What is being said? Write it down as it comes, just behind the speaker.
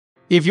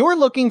If you're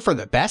looking for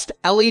the best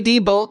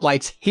LED boat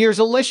lights, here's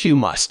a list you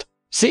must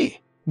see.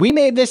 We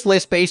made this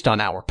list based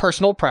on our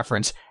personal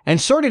preference and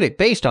sorted it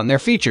based on their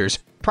features,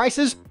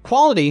 prices,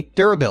 quality,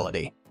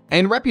 durability,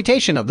 and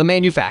reputation of the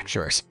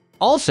manufacturers.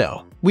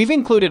 Also, we've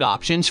included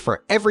options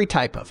for every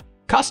type of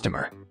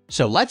customer.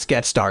 So let's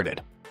get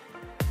started.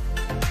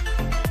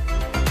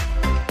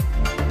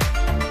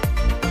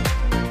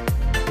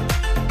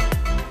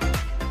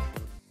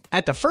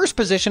 At the first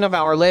position of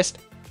our list,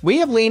 we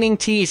have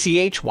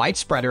LEANINGTECH White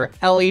Spreader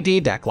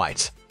LED deck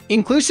lights.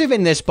 Inclusive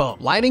in this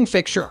boat lighting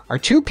fixture are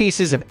two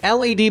pieces of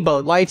LED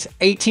boat lights,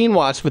 18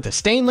 watts with a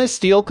stainless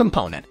steel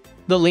component.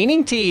 The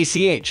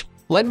LEANINGTECH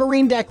LED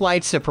marine deck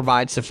lights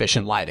provide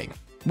sufficient lighting,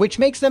 which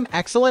makes them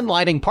excellent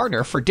lighting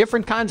partner for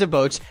different kinds of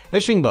boats,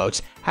 fishing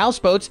boats,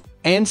 houseboats,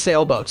 and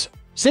sailboats.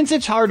 Since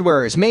its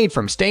hardware is made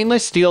from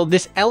stainless steel,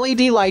 this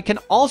LED light can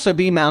also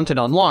be mounted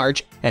on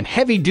large and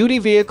heavy-duty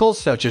vehicles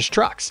such as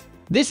trucks.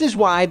 This is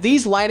why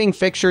these lighting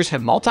fixtures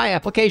have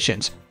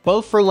multi-applications,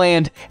 both for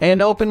land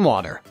and open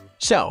water.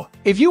 So,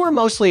 if you are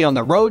mostly on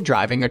the road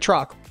driving a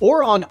truck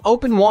or on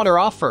open water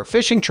off for a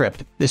fishing trip,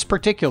 this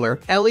particular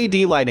LED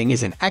lighting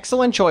is an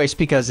excellent choice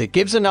because it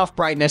gives enough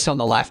brightness on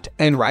the left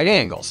and right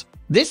angles.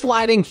 This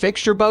lighting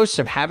fixture boasts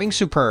of having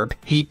superb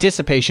heat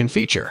dissipation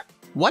feature.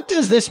 What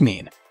does this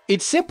mean?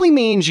 It simply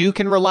means you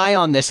can rely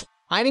on this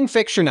lighting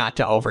fixture not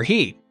to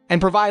overheat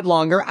and provide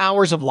longer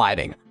hours of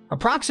lighting,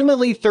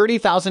 approximately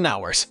 30,000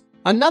 hours.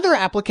 Another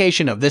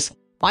application of this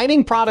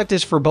lighting product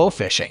is for bow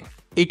fishing.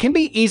 It can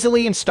be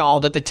easily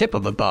installed at the tip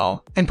of a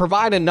bow and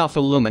provide enough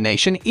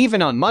illumination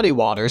even on muddy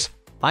waters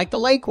like the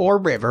lake or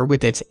river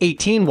with its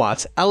 18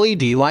 watts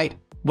LED light.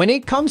 When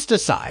it comes to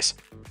size,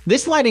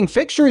 this lighting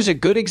fixture is a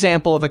good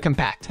example of a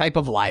compact type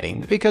of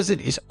lighting because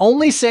it is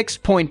only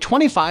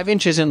 6.25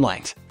 inches in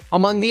length.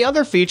 Among the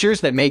other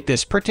features that make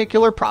this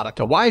particular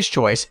product a wise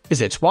choice is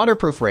its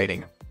waterproof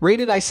rating,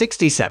 rated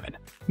I67,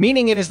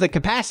 meaning it has the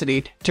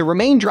capacity to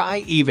remain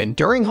dry even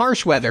during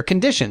harsh weather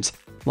conditions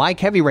like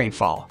heavy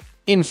rainfall.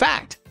 In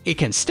fact, it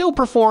can still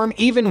perform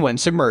even when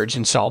submerged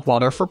in salt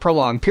water for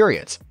prolonged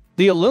periods.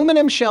 The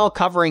aluminum shell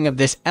covering of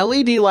this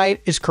LED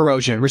light is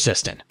corrosion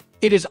resistant.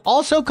 It is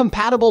also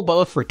compatible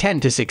both for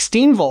 10 to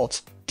 16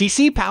 volts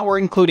DC power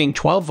including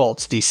 12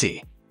 volts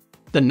DC.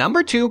 The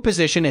number 2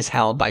 position is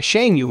held by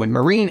Shangyuan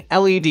Marine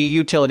LED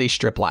Utility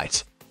Strip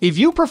Lights. If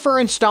you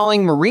prefer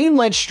installing marine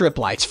LED strip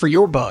lights for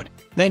your boat,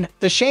 then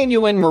the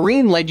Shangyuan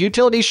Marine LED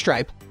Utility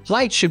Stripe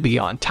light should be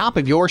on top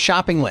of your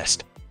shopping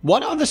list.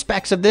 What are the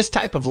specs of this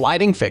type of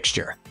lighting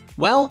fixture?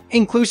 Well,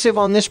 inclusive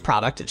on this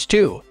product is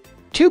two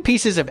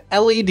pieces of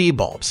LED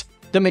bulbs.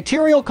 The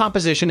material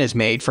composition is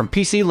made from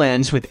PC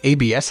lens with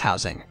ABS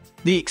housing.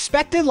 The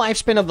expected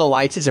lifespan of the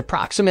lights is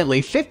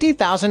approximately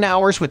 50,000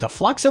 hours with a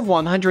flux of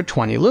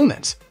 120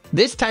 lumens.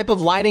 This type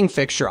of lighting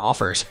fixture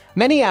offers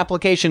many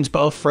applications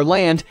both for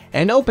land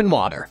and open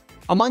water.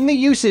 Among the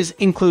uses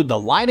include the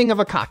lighting of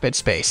a cockpit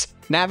space,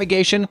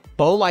 navigation,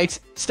 bow lights,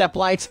 step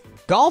lights,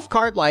 golf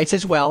cart lights,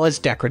 as well as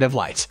decorative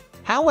lights.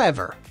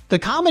 However, the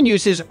common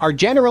uses are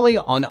generally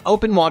on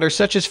open water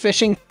such as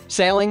fishing,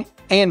 sailing,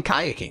 and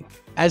kayaking.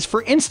 As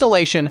for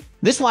installation,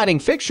 this lighting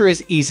fixture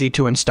is easy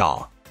to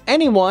install.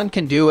 Anyone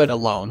can do it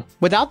alone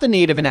without the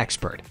need of an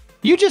expert.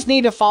 You just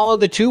need to follow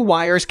the 2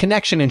 wires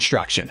connection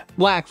instruction,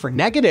 black for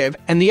negative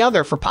and the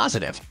other for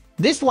positive.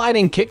 This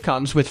lighting kit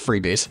comes with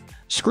freebies,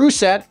 screw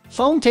set,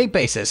 foam tape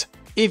bases.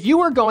 If you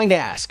are going to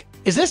ask,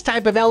 is this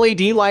type of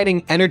LED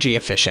lighting energy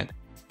efficient?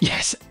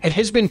 Yes, it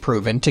has been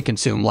proven to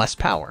consume less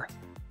power,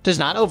 does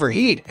not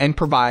overheat, and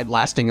provide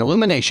lasting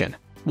illumination.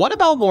 What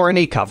about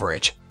warranty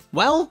coverage?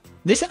 Well,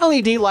 this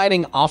LED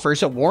lighting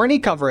offers a warranty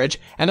coverage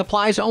and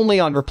applies only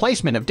on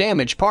replacement of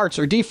damaged parts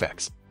or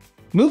defects.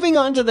 Moving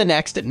on to the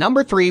next at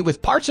number 3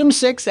 with Partsam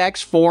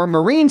 6X4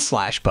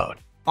 Marine/Boat.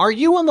 Are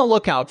you on the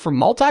lookout for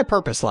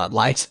multi-purpose LED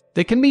lights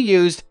that can be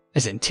used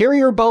as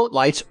interior boat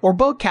lights or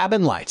boat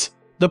cabin lights?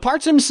 The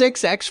Partsam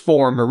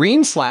 6X4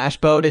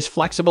 Marine/Boat is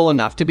flexible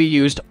enough to be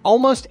used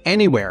almost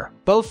anywhere,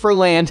 both for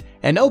land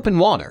and open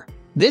water.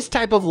 This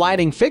type of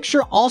lighting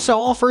fixture also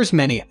offers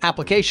many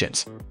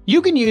applications.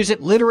 You can use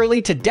it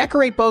literally to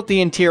decorate both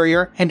the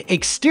interior and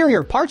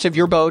exterior parts of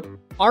your boat,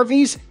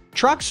 RVs,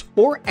 trucks,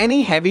 or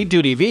any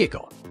heavy-duty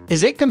vehicle.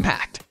 Is it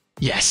compact?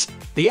 Yes.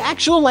 The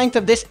actual length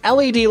of this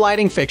LED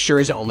lighting fixture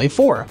is only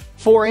 4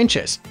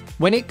 inches.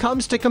 When it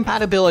comes to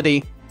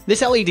compatibility,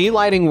 this LED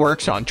lighting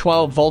works on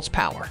 12 volts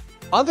power.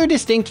 Other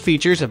distinct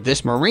features of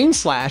this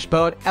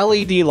Marine/Boat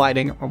LED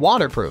lighting are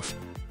waterproof,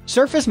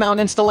 surface mount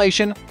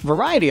installation,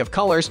 variety of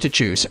colors to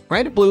choose,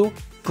 red, blue,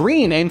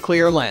 green, and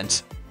clear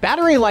lens.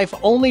 Battery life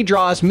only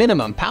draws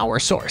minimum power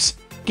source,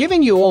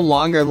 giving you a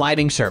longer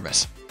lighting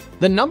service.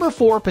 The number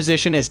 4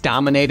 position is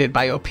dominated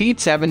by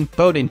Obcursco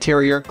Boat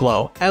Interior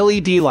Glow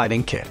LED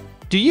Lighting Kit.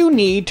 Do you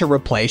need to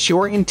replace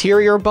your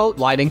interior boat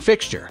lighting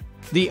fixture?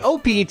 The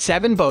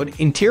Obcursco Boat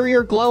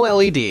Interior Glow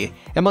LED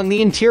among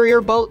the interior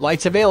boat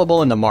lights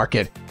available in the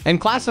market and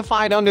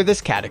classified under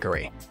this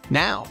category.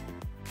 Now,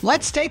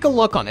 let's take a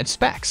look on its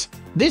specs.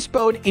 This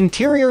boat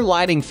interior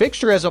lighting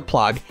fixture has a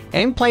plug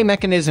and play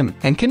mechanism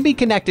and can be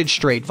connected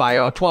straight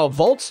via a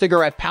 12-volt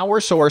cigarette power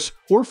source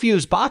or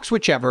fuse box,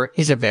 whichever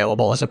is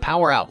available as a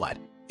power outlet.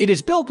 It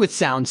is built with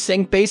sound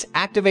sync-based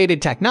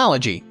activated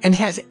technology and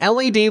has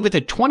LED with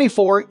a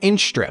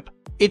 24-inch strip.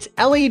 Its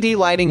LED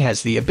lighting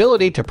has the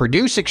ability to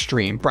produce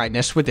extreme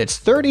brightness with its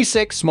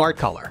 36 smart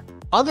color.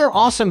 Other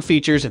awesome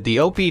features of the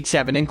EXZEIT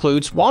 7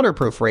 includes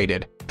waterproof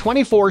rated,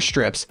 24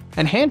 strips,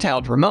 and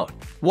handheld remote.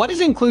 What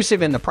is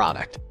inclusive in the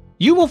product?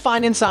 You will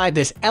find inside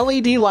this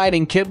LED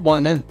lighting kit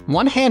one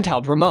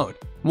handheld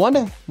remote,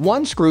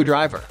 one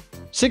screwdriver,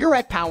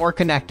 cigarette power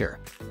connector,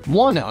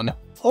 one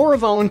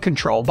Horizon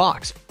control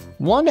box,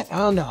 1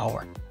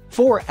 hour,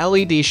 4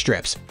 LED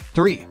strips,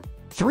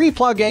 3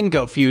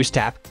 plug-and-go fuse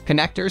tap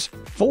connectors,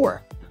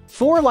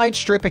 4 light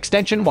strip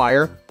extension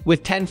wire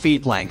with 10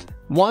 feet length,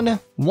 1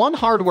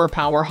 hardware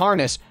power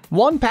harness,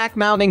 1 pack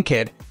mounting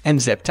kit, and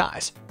zip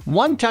ties,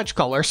 1 touch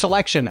color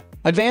selection,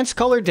 advanced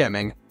color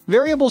dimming,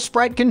 variable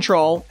spread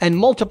control, and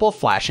multiple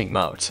flashing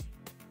modes.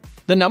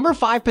 The number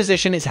 5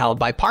 position is held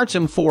by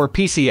Partsam 4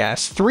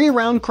 PCS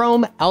 3-round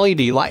chrome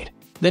LED light.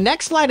 The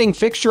next lighting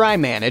fixture I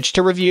managed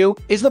to review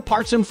is the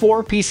Partsam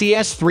 4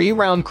 PCS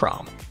 3-round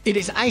chrome. It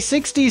is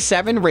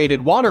IP67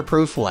 rated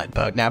waterproof LED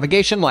boat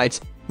navigation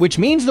lights, which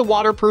means the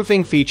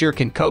waterproofing feature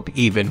can cope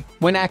even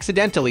when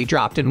accidentally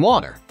dropped in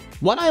water.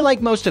 What I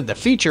like most of the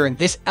feature in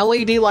this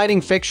LED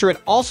lighting fixture,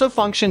 it also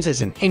functions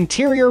as an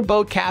interior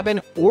boat cabin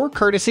or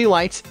courtesy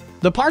lights.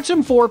 The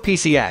Partsam 4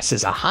 PCS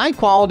is a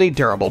high-quality,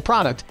 durable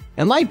product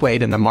and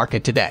lightweight in the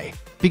market today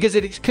because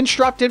it is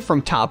constructed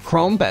from top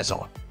chrome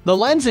bezel. The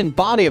lens and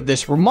body of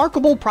this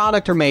remarkable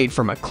product are made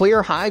from a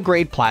clear,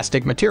 high-grade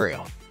plastic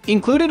material.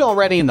 Included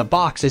already in the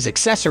box as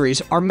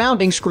accessories are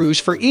mounting screws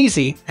for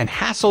easy and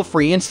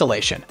hassle-free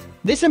installation.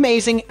 This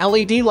amazing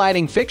LED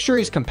lighting fixture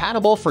is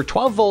compatible for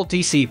 12-volt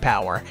DC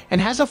power and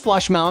has a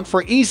flush mount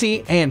for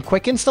easy and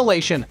quick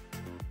installation.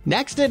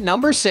 Next, at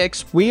number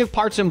 6, we have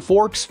Partsam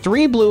 4's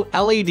 3 blue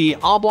LED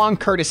Oblong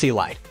courtesy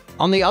light.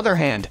 On the other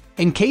hand,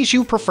 in case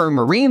you prefer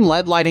marine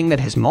LED lighting that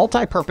has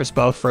multi-purpose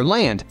both for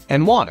land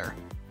and water,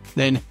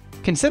 then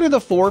consider the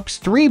Forbes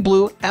 3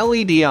 blue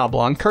LED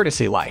Oblong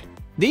courtesy light.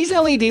 These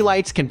LED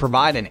lights can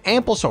provide an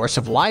ample source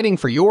of lighting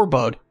for your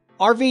boat,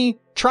 RV,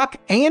 truck,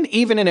 and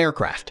even an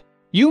aircraft.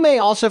 You may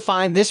also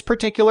find this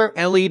particular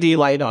LED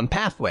light on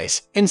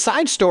pathways,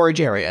 inside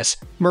storage areas,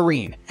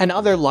 marine, and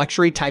other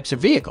luxury types of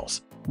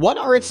vehicles. What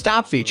are its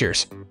top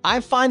features? I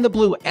find the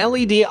blue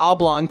LED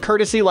Oblong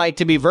courtesy light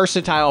to be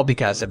versatile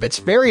because of its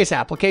various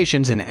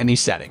applications in any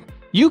setting.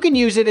 You can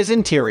use it as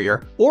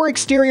interior or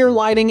exterior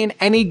lighting in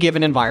any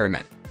given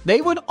environment.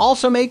 They would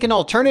also make an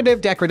alternative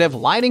decorative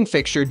lighting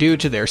fixture due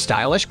to their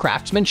stylish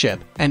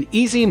craftsmanship and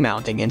easy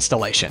mounting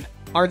installation.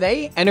 Are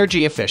they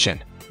energy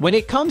efficient? When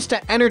it comes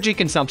to energy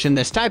consumption,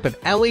 this type of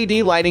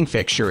LED lighting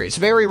fixture is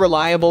very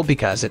reliable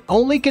because it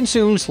only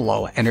consumes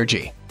low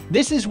energy.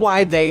 This is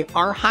why they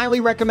are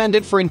highly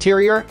recommended for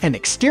interior and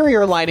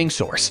exterior lighting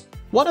source.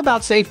 What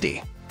about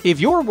safety? If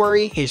your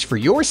worry is for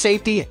your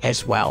safety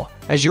as well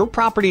as your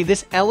property,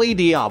 this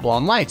LED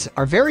Oblong lights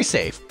are very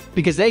safe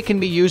because they can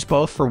be used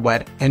both for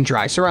wet and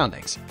dry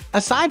surroundings.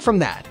 Aside from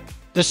that,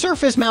 the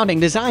surface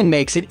mounting design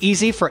makes it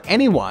easy for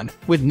anyone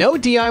with no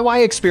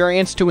DIY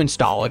experience to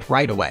install it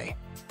right away.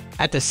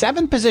 At the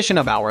 7th position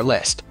of our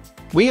list,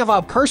 we have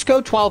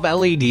Obcursco 12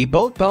 LED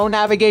boat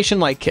navigation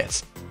light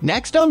kits.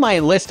 Next on my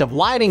list of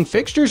lighting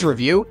fixtures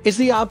review is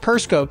the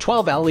Obcursco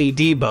 12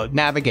 LED boat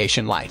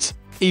navigation lights.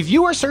 If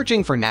you are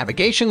searching for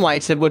navigation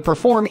lights that would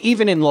perform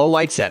even in low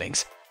light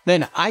settings,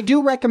 then I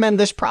do recommend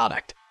this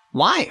product.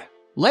 Why?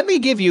 Let me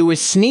give you a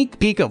sneak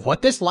peek of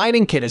what this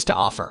lighting kit is to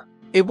offer.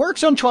 It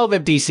works on 12 V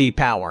DC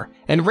power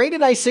and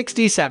rated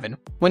IP67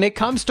 when it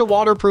comes to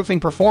waterproofing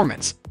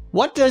performance.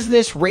 What does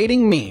this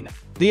rating mean?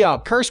 The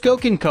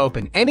Obcursco can cope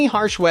in any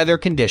harsh weather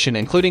condition,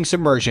 including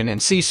submersion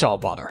and sea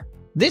salt water.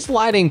 This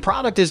lighting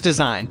product is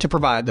designed to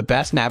provide the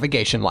best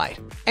navigation light.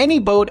 Any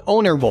boat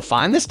owner will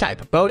find this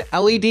type of boat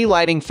LED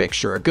lighting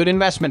fixture a good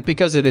investment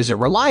because it is a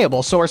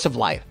reliable source of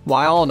light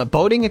while on a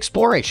boating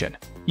exploration.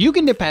 You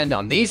can depend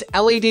on these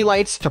LED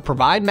lights to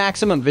provide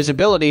maximum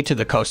visibility to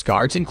the Coast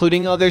Guards,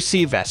 including other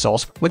sea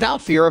vessels,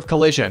 without fear of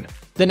collision.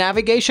 The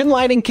navigation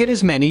lighting kit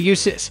has many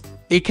uses.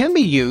 It can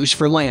be used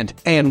for land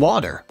and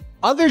water.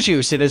 Others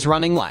use it as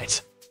running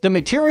lights. The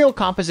material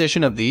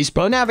composition of these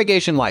boat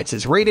navigation lights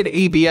is rated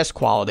ABS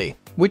quality,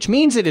 which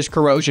means it is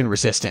corrosion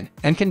resistant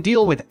and can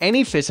deal with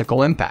any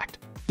physical impact.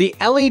 The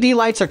LED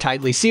lights are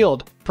tightly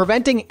sealed,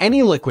 preventing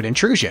any liquid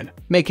intrusion,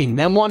 making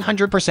them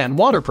 100%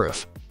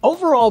 waterproof.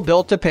 Overall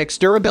built depicts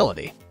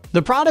durability.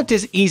 The product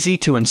is easy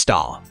to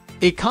install.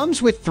 It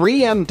comes with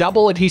 3M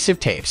double adhesive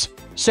tapes,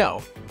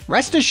 so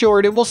rest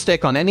assured it will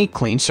stick on any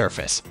clean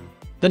surface.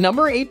 The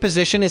number 8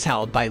 position is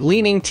held by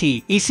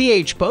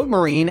LEANINGTECH Boat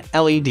Marine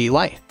LED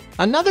Light.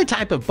 Another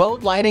type of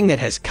boat lighting that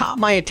has caught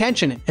my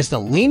attention is the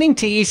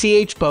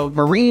LEANINGTECH Boat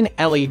Marine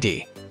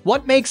LED.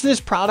 What makes this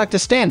product a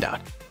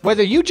standout?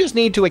 Whether you just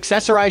need to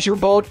accessorize your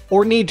boat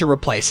or need to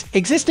replace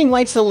existing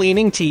lights, the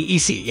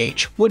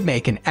LEANINGTECH would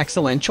make an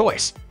excellent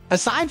choice.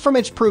 Aside from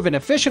its proven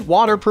efficient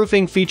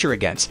waterproofing feature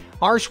against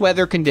harsh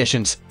weather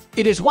conditions,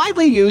 it is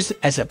widely used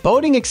as a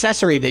boating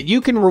accessory that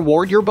you can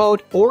reward your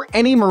boat or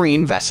any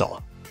marine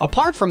vessel.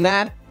 Apart from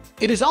that,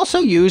 it is also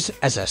used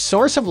as a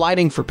source of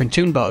lighting for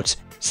pontoon boats,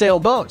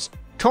 sailboats,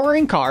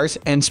 touring cars,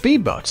 and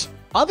speedboats.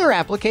 Other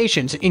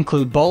applications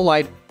include bow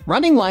light,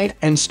 running light,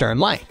 and stern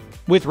light.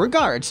 With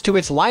regards to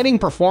its lighting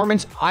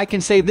performance, I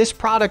can say this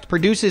product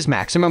produces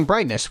maximum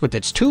brightness with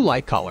its two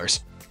light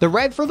colors, the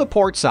red for the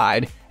port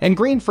side and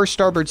green for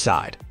starboard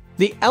side.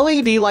 The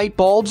LED light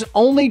bulbs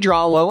only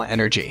draw low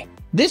energy.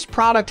 This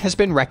product has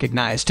been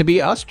recognized to be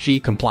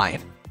EXZEIT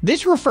compliant.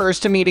 This refers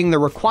to meeting the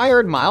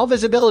required mile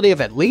visibility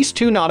of at least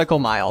 2 nautical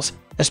miles,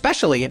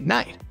 especially at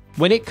night.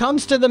 When it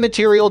comes to the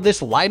material,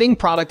 this lighting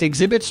product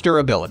exhibits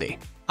durability.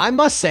 I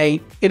must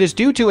say, it is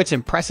due to its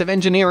impressive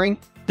engineering.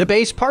 The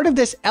base part of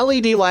this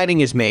LED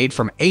lighting is made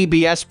from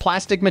ABS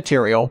plastic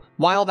material,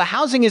 while the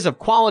housing is of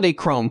quality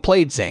chrome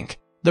plate zinc.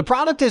 The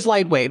product is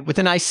lightweight with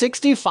an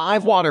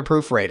I65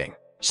 waterproof rating.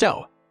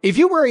 So, if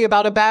you worry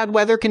about a bad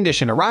weather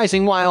condition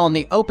arising while on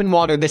the open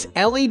water, this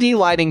LED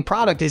lighting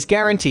product is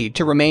guaranteed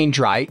to remain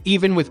dry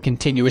even with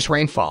continuous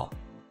rainfall.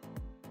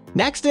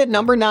 Next at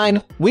number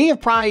 9, we have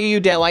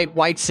PryEU Daylight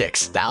White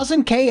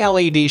 6000K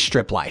LED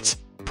Strip Lights.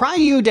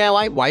 PryEU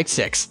Daylight White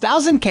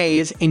 6000K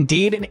is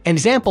indeed an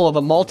example of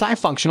a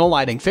multifunctional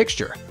lighting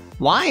fixture.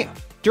 Why?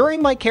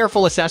 During my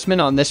careful assessment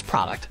on this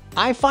product,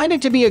 I find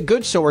it to be a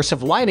good source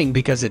of lighting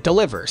because it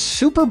delivers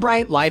super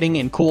bright lighting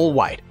in cool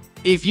white.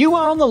 If you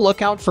are on the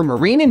lookout for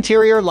marine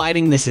interior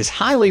lighting, this is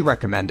highly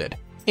recommended.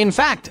 In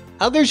fact,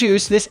 others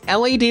use this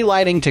LED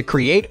lighting to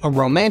create a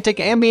romantic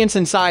ambience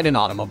inside an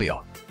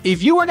automobile.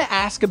 If you were to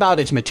ask about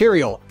its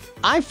material,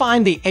 I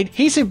find the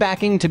adhesive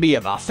backing to be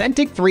of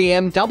authentic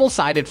 3M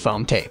double-sided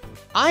foam tape.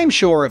 I'm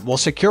sure it will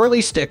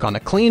securely stick on a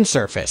clean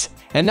surface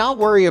and not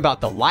worry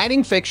about the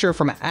lighting fixture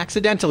from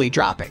accidentally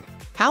dropping.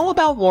 How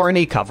about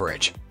warranty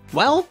coverage?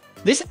 Well,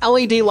 this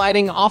LED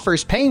lighting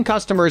offers paying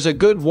customers a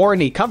good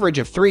warranty coverage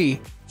of 3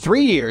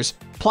 years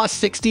plus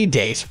 60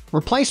 days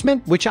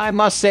replacement, which I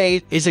must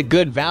say is a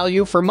good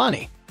value for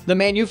money. The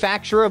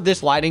manufacturer of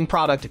this lighting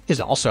product is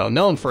also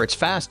known for its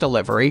fast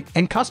delivery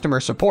and customer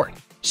support.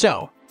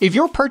 So, if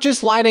your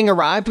purchased lighting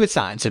arrived with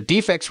signs of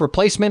defects,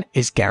 replacement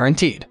is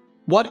guaranteed.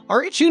 What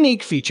are its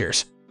unique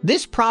features?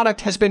 This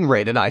product has been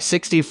rated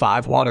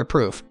I65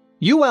 waterproof,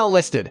 UL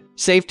listed,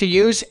 safe to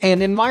use,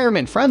 and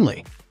environment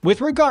friendly.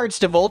 With regards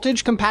to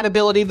voltage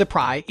compatibility, the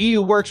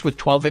PryEU works with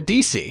 12-volt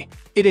DC.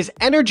 It is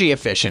energy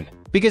efficient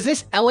because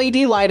this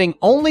LED lighting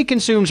only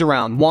consumes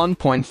around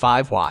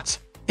 1.5 watts.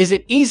 Is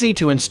it easy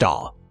to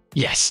install?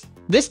 Yes.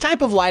 This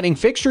type of lighting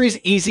fixture is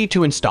easy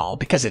to install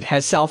because it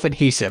has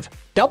self-adhesive,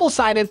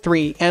 double-sided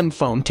 3M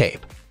foam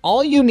tape.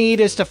 All you need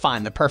is to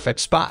find the perfect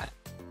spot.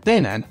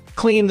 Then,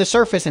 clean the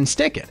surface and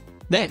stick it.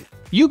 Then,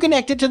 you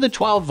connect it to the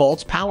 12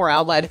 volts power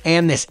outlet,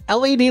 and this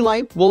LED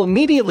light will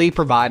immediately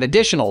provide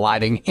additional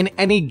lighting in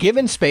any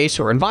given space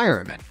or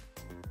environment.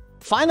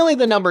 Finally,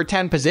 the number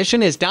 10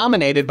 position is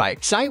dominated by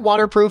EXZEIT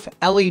waterproof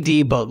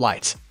LED boat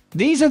lights.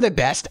 These are the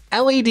best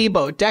LED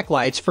boat deck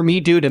lights for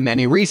me due to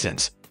many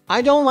reasons.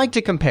 I don't like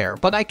to compare,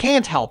 but I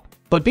can't help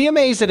but be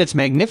amazed at its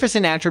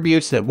magnificent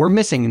attributes that were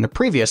missing in the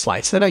previous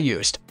lights that I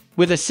used.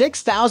 With a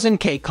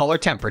 6000K color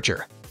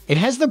temperature, it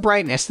has the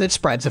brightness that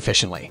spreads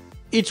efficiently.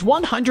 Its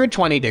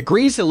 120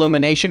 degrees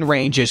illumination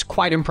range is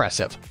quite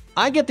impressive.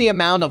 I get the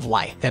amount of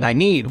light that I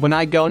need when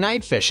I go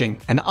night fishing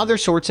and other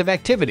sorts of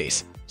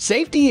activities.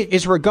 Safety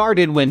is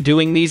regarded when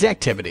doing these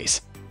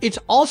activities. It's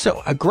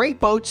also a great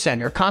boat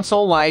center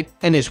console light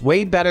and is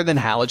way better than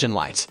halogen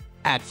lights.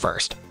 At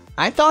first,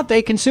 I thought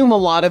they consume a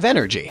lot of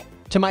energy.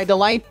 To my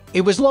delight,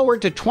 it was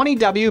lowered to 20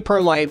 W per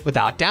light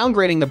without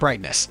downgrading the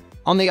brightness.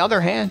 On the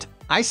other hand,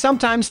 I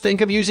sometimes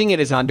think of using it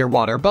as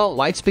underwater boat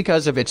lights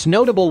because of its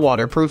notable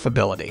waterproof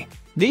ability.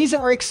 These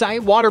are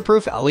EXZEIT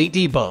waterproof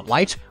LED boat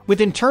lights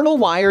with internal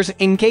wires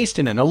encased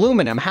in an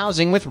aluminum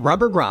housing with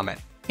rubber grommet.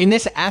 In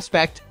this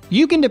aspect,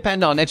 you can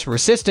depend on its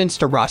resistance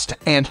to rust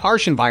and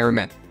harsh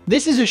environment.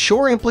 This is a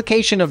sure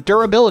implication of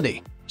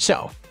durability.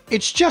 So,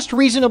 it's just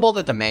reasonable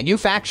that the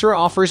manufacturer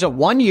offers a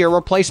 1-year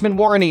replacement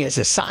warranty as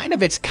a sign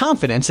of its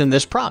confidence in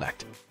this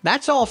product.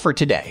 That's all for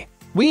today.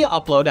 We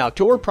upload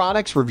outdoor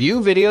products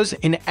review videos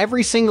in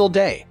every single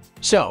day.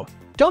 So,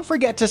 don't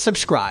forget to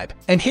subscribe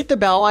and hit the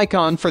bell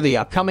icon for the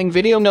upcoming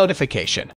video notification.